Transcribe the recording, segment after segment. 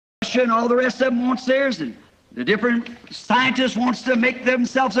Russia and all the rest of them wants theirs, and the different scientists wants to make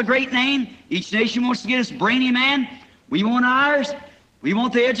themselves a great name. Each nation wants to get its brainy man. We want ours. We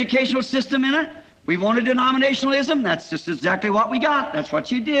want the educational system in it. We wanted denominationalism. That's just exactly what we got. That's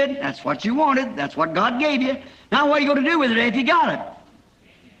what you did. That's what you wanted. That's what God gave you. Now what are you going to do with it if you got it?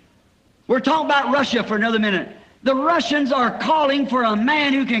 We're talking about Russia for another minute. The Russians are calling for a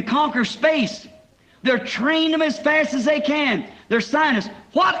man who can conquer space. They're training them as fast as they can. They're scientists.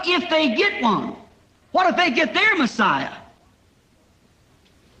 What if they get one? What if they get their Messiah?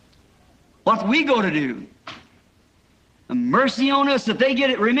 What we go to do? Mercy on us if they get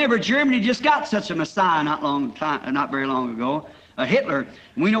it. Remember, Germany just got such a Messiah not very long ago, Hitler.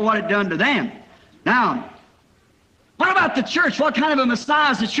 We know what it done to them. Now, what about the church? What kind of a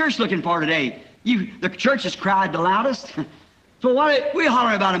Messiah is the church looking for today? The church has cried the loudest. So what we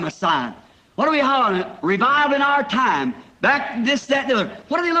hollering about a Messiah? What are we hollering? Revival in our time. Back this, that, and the other.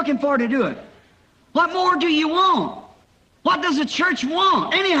 What are they looking for to do it? What more do you want? What does the church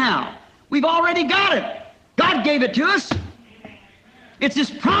want? Anyhow, we've already got it. God gave it to us. It's His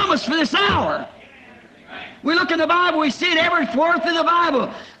promise for this hour. We look in the Bible, we see it every fourth in the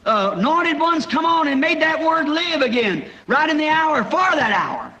Bible. Anointed ones come on and made that word live again, right in the hour, for that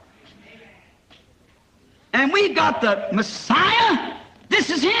hour. And we've got the Messiah.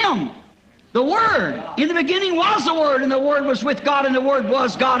 This is Him. The Word. In the beginning was the Word, and the Word was with God, and the Word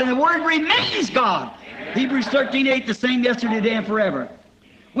was God, and the Word remains God. Hebrews 13:8, the same yesterday, today, and forever.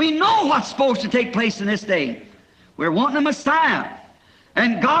 We know what's supposed to take place in this day. We're wanting a Messiah.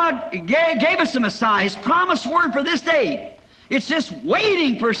 And God gave us a Messiah, His promised word for this day. It's just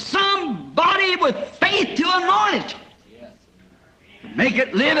waiting for somebody with faith to anoint it. Make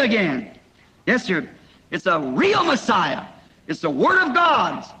it live again. Yes, sir. It's a real Messiah. It's the Word of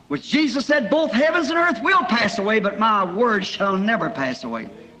God, which Jesus said, both heavens and earth will pass away, but my word shall never pass away.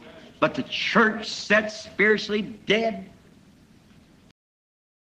 But the church set spiritually dead.